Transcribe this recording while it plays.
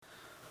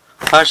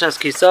Parshas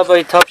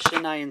Kisavai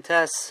Topshin Ayin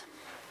Tes.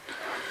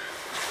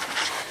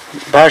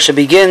 Parsha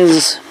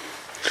begins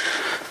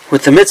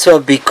with the mitzvah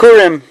of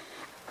Bikurim.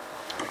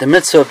 The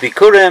mitzvah of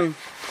Bikurim,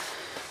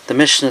 the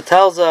Mishnah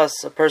tells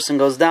us, a person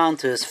goes down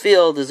to his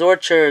field, his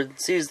orchard,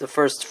 sees the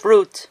first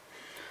fruit,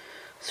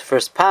 his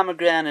first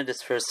pomegranate,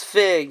 his first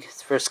fig,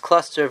 his first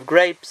cluster of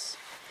grapes,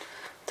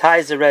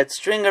 ties a red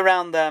string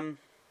around them.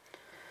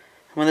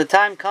 When the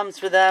time comes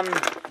for them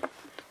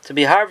to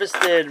be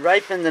harvested,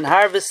 ripened and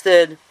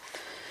harvested,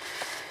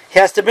 he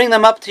has to bring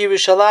them up to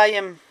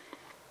Yerushalayim.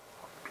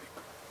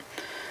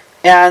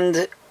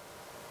 And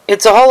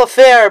it's a whole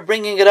affair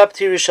bringing it up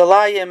to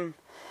Yerushalayim.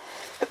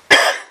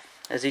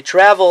 As he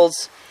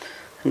travels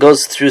and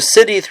goes through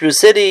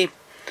city,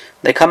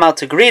 they come out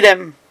to greet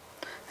him.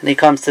 And he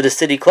comes to the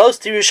city close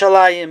to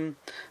Yerushalayim.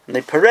 And they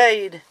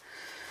parade.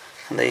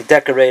 And they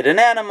decorate an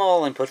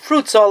animal and put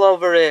fruits all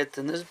over it.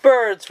 And there's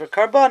birds for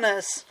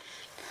karbanis.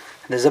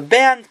 And there's a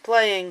band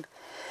playing.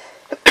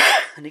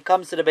 And he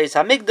comes to the Beis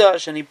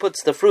Hamikdash and he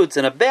puts the fruits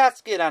in a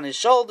basket on his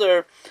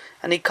shoulder.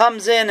 And he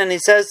comes in and he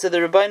says to the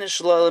Rebbeinu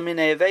Shalom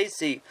Minei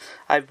Avesi,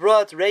 I've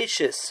brought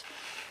Reishis,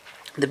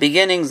 the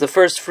beginnings, the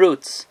first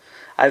fruits,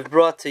 I've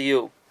brought to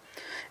you.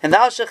 And the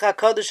Alshich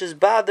HaKadosh is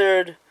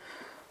bothered,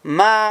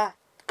 Ma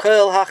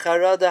Kol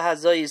HaCharada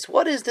Hazois,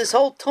 what is this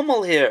whole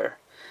tumult here?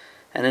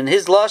 And in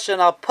his Lashon,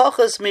 Al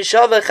Pachas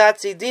Mishava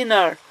Chatzi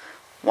Dinar,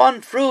 one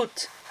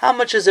fruit, how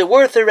much is it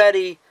worth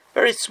already?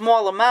 Very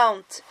small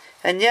amount.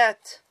 And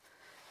yet,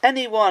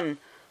 anyone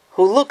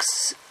who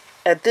looks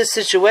at this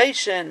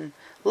situation,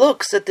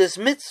 looks at this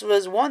mitzvah,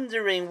 is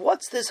wondering,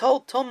 what's this whole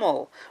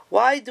tumult?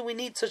 Why do we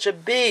need such a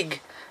big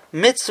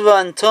mitzvah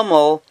and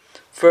tumult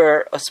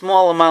for a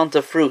small amount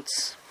of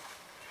fruits?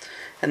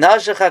 And the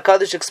Alshich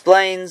HaKadosh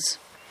explains,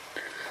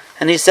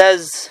 and he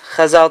says,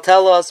 Chazal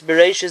tell us,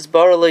 Bereishis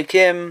Bar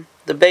Elokim,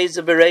 the base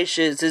of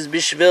Bereishis is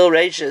Bishvil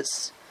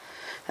Reishis.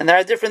 And there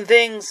are different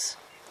things,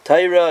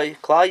 Torah,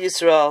 Klal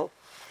Yisrael.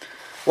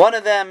 One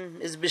of them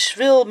is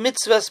Bishvil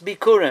Mitzvahs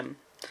Bikurim.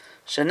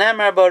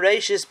 Shenemar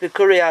Bereishis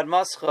Bikuri Ad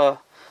Mascha,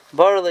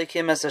 Bar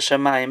Elokim Es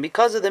HaShamayim.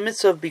 Because of the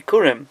mitzvah of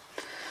Bikurim,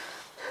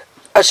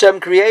 Hashem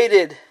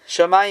created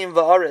Shamayim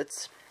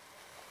Va'aretz.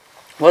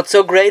 What's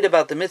so great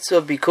about the mitzvah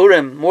of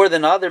Bikurim, more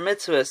than other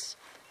mitzvahs?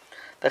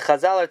 The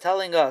Chazal are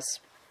telling us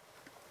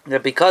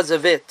that because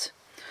of it,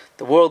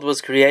 the world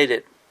was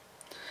created.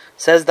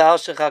 Says the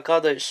Alshich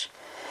HaKadosh,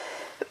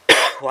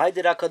 why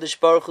did HaKadosh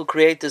Baruch Hu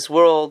create this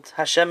world?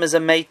 Hashem is a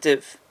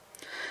meitiv.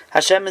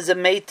 Hashem is a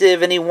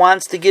meitiv and He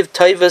wants to give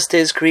toivas to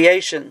His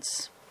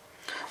creations.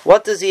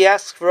 What does He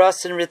ask for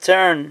us in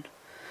return?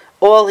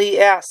 All He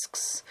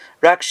asks,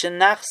 Rak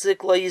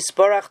shenachzik lo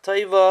yisparach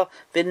toiva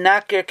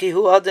v'naker ki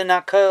hu adon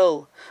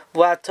hakol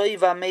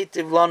v'atoiva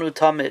meitiv lanu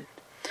tamid.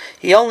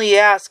 He only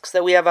asks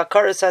that we have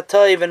hakaras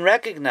hatoiv and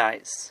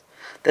recognize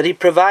that He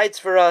provides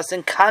for us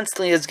and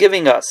constantly is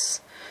giving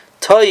us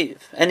toiv,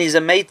 and He's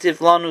a meitiv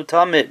lanu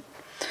tamid.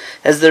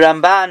 As the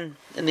Ramban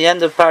in the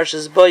end of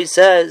Parshas Bo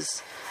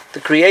says, the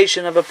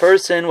creation of a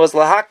person was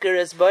lahakir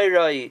es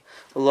bairai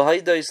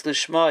v'lohaidos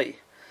l'shmai,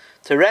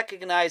 to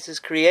recognize his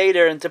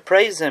Creator and to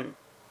praise Him.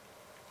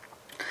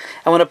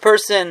 And when a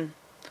person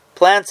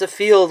plants a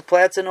field,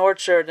 plants an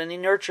orchard, and he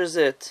nurtures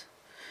it,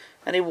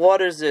 and he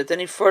waters it,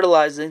 and he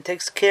fertilizes it, and he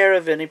takes care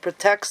of it, and he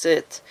protects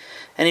it,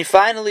 and he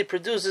finally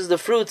produces the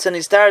fruits, and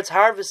he starts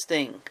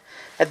harvesting,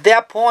 at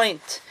that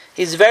point,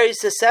 he's very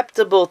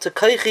susceptible to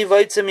kaichi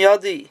vaitzim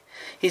yadi.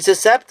 He's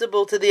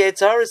susceptible to the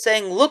Yetzer Hara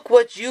saying, look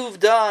what you've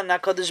done.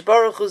 HaKadosh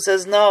Baruch Hu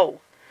says, no.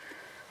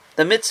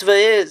 The mitzvah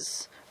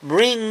is,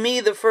 bring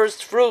me the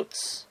first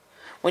fruits.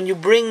 When you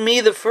bring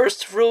me the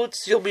first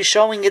fruits, you'll be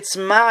showing it's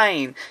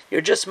mine.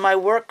 You're just my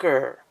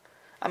worker.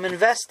 I'm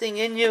investing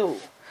in you.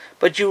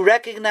 But you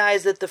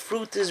recognize that the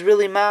fruit is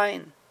really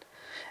mine.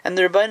 And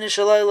the Rebbeinu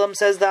Shalom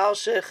says, the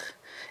Alshich,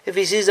 if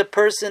he sees a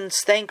person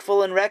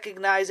thankful and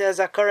recognized as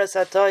hakaras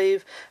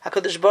hatoiv,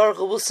 HaKadosh Baruch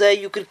Hu will say,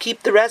 you could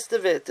keep the rest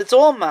of it. It's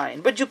all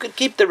mine, but you could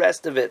keep the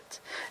rest of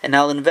it. And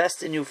I'll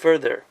invest in you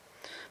further.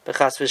 But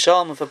chas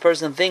v'shalom, if a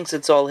person thinks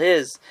it's all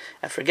his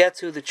and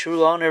forgets who the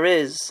true owner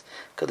is,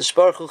 HaKadosh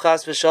Baruch Hu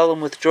chas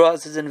v'shalom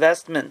withdraws his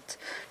investment.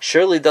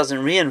 Surely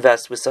doesn't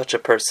reinvest with such a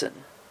person.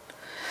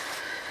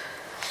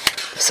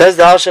 Says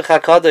the Alshich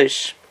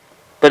HaKadosh,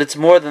 but it's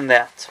more than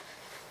that.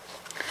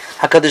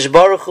 HaKadosh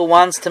Baruch Hu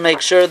wants to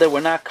make sure that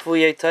we're not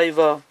kvuyei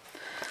taiva.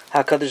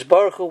 HaKadosh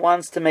Baruch Hu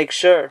wants to make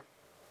sure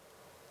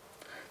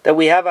that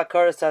we have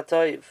hakaras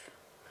hatoiv,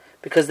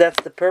 because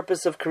that's the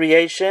purpose of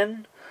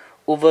creation.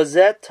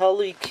 Uvazet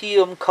talui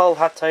kiyum kol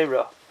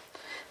hatayra.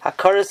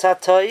 Hakaras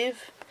hatoiv,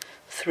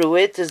 through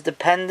it is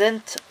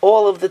dependent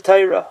all of the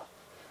Torah.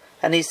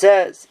 And he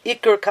says,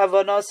 Iker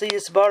kavanasi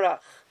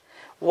yisbarach.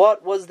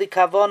 What was the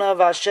kavanah of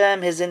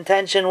Hashem? His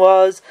intention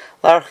was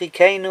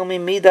larchikeinu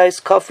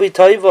mimidais kafui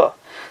taiva,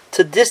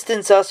 to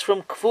distance us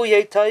from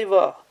kfuyei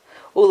taiva,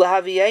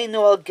 ulahavienu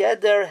al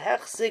geder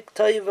hechzik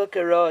taiva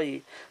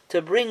kerai, to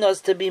bring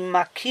us to be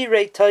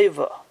makirei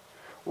taiva.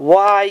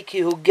 Why? Ki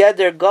hu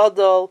geder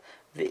gadol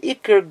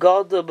v'ikr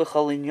gadol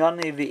b'chol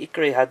inyani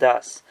v'ikri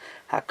hadas.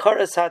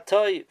 Hakaras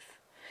hatoiv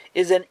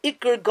is an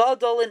Iker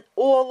Gadol in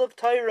all of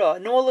Torah,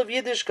 in all of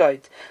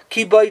Yiddishkeit.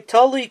 Ki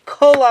baitali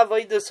kol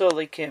avodas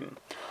olikim.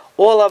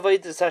 All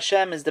avodas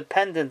Hashem is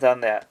dependent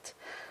on that.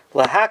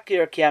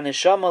 Lahakir ki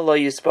aneshama lo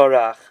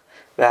yisbarach,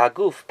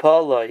 v'haguf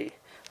paloi.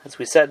 As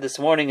we said this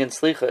morning in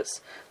Slichas,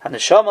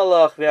 aneshama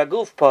lach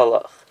v'haguf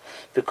palach,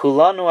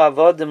 v'kulanu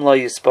avodim lo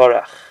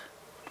yisbarach.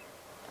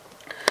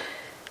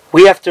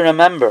 We have to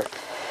remember,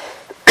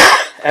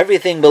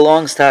 everything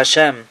belongs to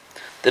Hashem,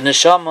 the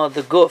neshama,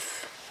 the guf.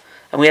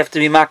 And we have to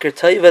be makir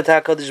taiva to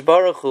HaKadosh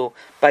Baruch Hu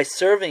by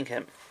serving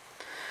Him.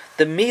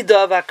 The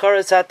midah of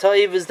hakaras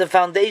hatayv is the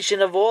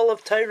foundation of all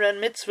of Torah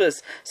and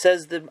mitzvahs,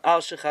 says the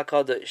Alshich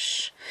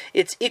HaKadosh.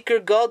 It's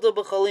ikr gadol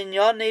b'chol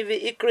inyane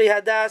v'ikri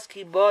hadas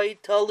ki boi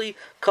tali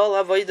kol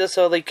avodas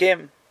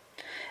olikim.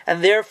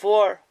 And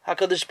therefore,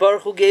 HaKadosh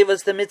Baruch Hu gave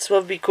us the mitzvah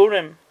of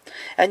bikurim.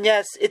 And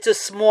yes, it's a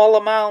small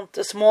amount,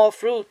 a small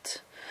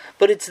fruit,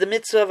 but it's the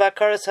mitzvah of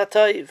hakaras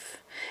hatayv.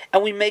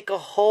 And we make a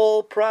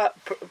whole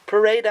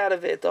parade out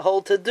of it, a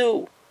whole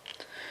to-do.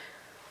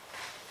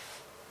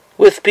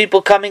 With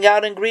people coming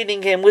out and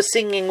greeting him, with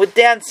singing, with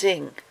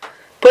dancing,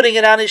 putting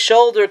it on his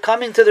shoulder,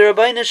 coming to the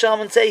Rabbeinu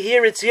Shalom and say,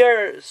 here, it's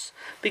yours.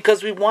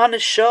 Because we want to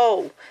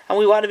show, and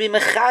we want to be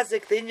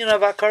mechazik, the union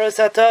of hakaras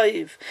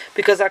hatayv.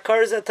 Because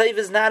hakaras hatayv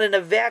is not in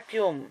a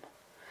vacuum.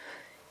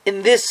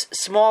 In this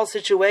small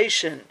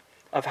situation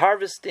of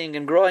harvesting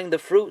and growing the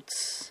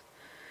fruits,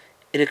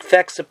 it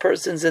affects a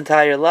person's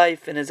entire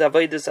life in his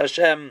avodas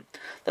Hashem,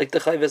 like the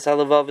Chayvus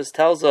Halavavos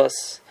tells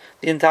us.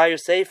 The entire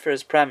Sefer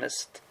is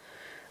premised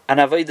on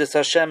avodas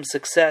Hashem.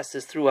 Success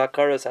is through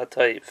hakaras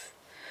hatayv.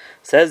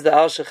 Says the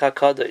Alshich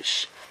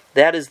HaKadosh,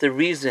 that is the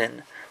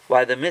reason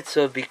why the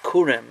mitzvah of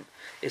bikurim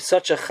is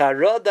such a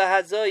charada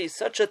hazoi,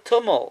 such a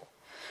tumult,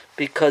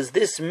 because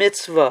this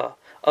mitzvah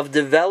of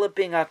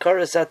developing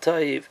hakaras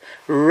hatayv,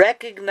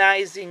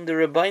 recognizing the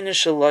Rabbeinu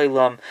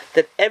Shalom,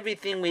 that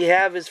everything we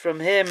have is from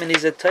Him, and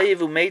He's a tayv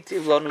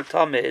umeitiv lanu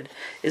tamid,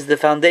 is the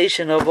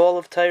foundation of all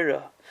of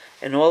Torah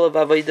and all of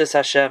avodas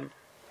Hashem.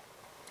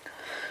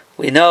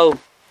 We know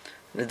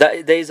in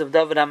the days of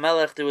David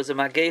HaMelech there was a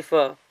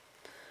magefa.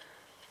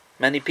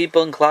 Many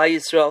people in Klal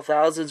Yisrael,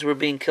 thousands, were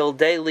being killed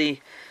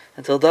daily,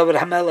 until David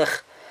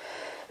HaMelech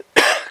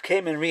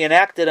came and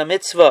reenacted a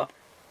mitzvah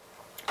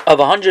of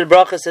 100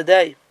 brachas a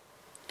day.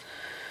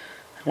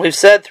 We've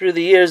said through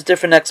the years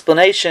different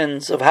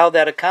explanations of how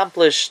that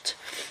accomplished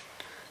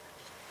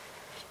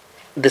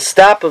the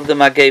stop of the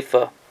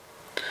Magefa.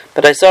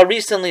 But I saw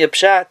recently a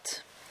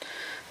pshat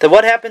that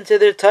what happened to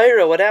their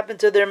Torah, what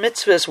happened to their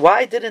mitzvahs,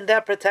 why didn't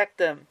that protect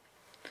them?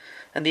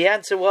 And the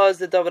answer was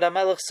that David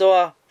HaMelech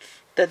saw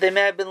that they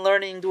may have been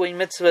learning doing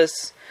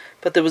mitzvahs,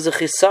 but there was a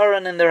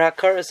chisaron in their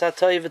hakaras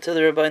hatayv to the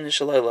Rabbeinu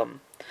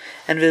Shalom.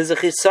 And if there's a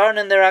chisaron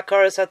in their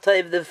hakaras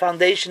hatayv, the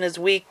foundation is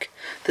weak,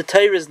 the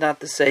Torah is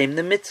not the same,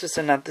 the mitzvahs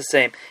are not the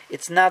same,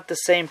 it's not the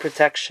same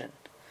protection.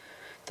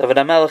 David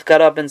HaMelech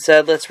got up and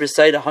said, let's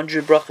recite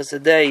 100 brachas a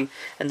day,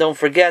 and don't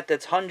forget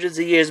that's hundreds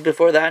of years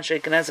before the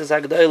Anshe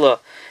Knesset Hagdolah.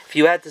 If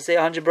you had to say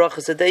 100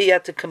 brachas a day, you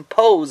had to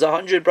compose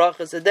 100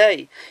 brachas a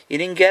day. You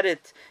didn't get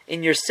it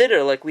in your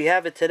siddur like we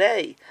have it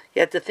today.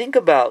 You had to think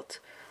about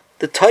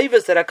the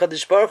toivas that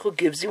HaKadosh Baruch Hu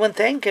gives you and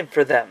thank Him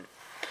for them.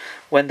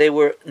 When they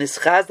were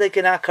nischazek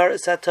in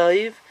hakaras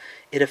hatayv,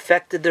 it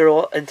affected their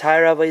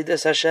entire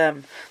avodas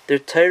Hashem. Their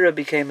Torah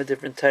became a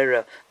different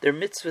Torah. Their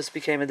mitzvahs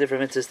became a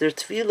different mitzvahs. Their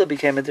tefillah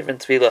became a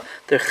different tefillah.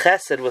 Their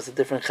chesed was a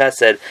different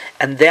chesed.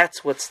 And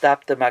that's what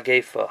stopped the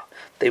Magefa.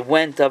 They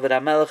went, David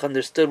HaMelech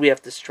understood we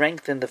have to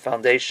strengthen the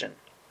foundation.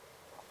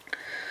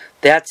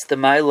 That's the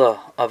Maila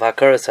of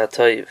hakaras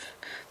hatayv.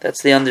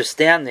 That's the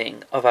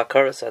understanding of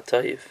hakaras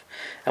hatayv.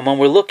 And when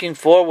we're looking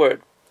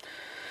forward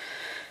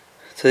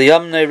to the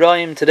Yom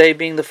Neirayim, today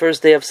being the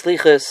first day of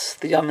Slichas,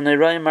 the Yom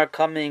Neirayim are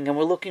coming, and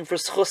we're looking for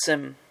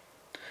schusim,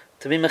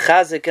 to be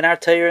mechazik in our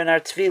Torah and our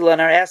tefillah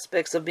and our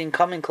aspects of being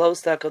coming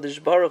close to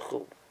HaKadosh Baruch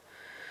Hu.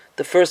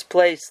 The first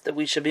place that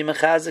we should be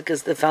mechazik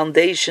is the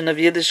foundation of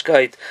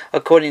Yiddishkeit,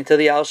 according to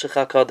the Alshich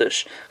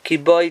HaKadosh. Ki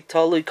boi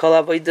talui kol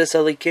avodas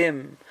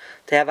alikim,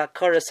 to have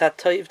hakaras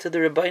hatayv to the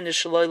Rabbeinu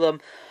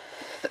Shalom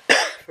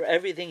for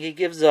everything He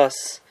gives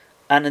us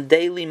on a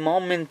daily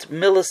moment,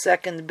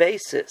 millisecond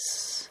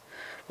basis.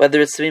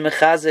 Whether it's to be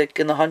mechazik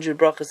in the 100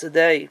 brachas a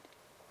day,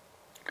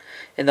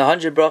 in the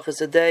 100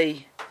 brachas a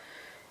day,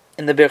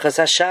 in the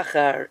Birchas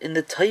HaShachar, in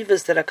the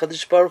taivas that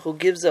HaKadosh Baruch Hu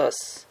gives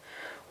us,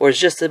 or it's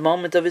just a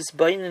moment of His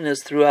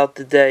baininess throughout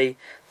the day,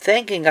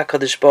 thanking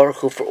HaKadosh Baruch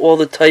Hu for all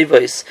the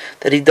taivas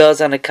that He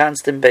does on a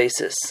constant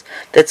basis.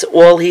 That's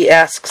all He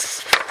asks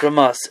from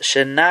us.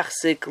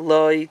 Shenachzik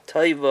loy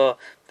taiva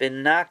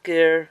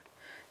v'nakir,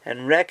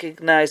 and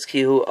recognize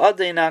ki hu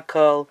adei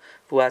nakal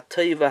v'hu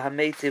taiva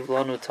hametiv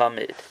lanu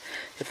tamid.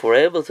 If we're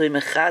able to be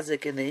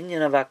mechazik in the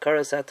inyan of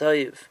hakaras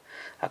hatayv,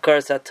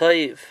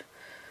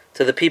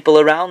 to the people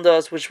around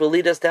us, which will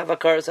lead us to have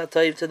hakaras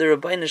hatayv to the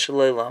Rabbeinu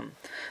Shalom,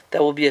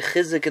 that will be a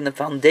chizik in the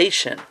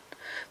foundation.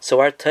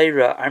 So our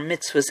Torah, our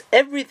mitzvahs,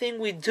 everything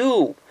we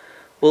do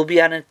will be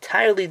on an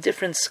entirely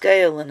different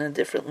scale and a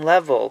different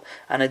level,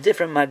 on a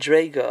different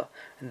madrega,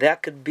 And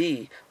that could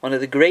be one of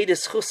the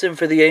greatest chusim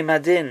for the Yom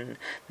Hadin.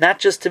 Not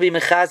just to be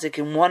mechazik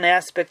in one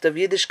aspect of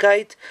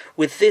Yiddishkeit.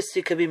 With this,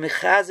 you could be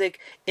mechazik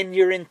in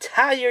your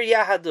entire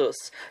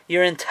Yahadus.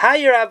 Your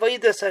entire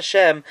Avodas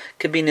Hashem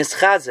could be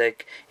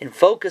nischazik in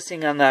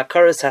focusing on the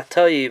Akaras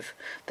HaToiv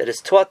that is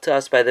taught to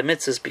us by the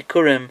mitzvahs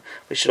Bikurim.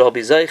 We should all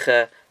be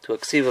zeicha to a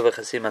ksiva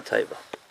v'chasima taiva.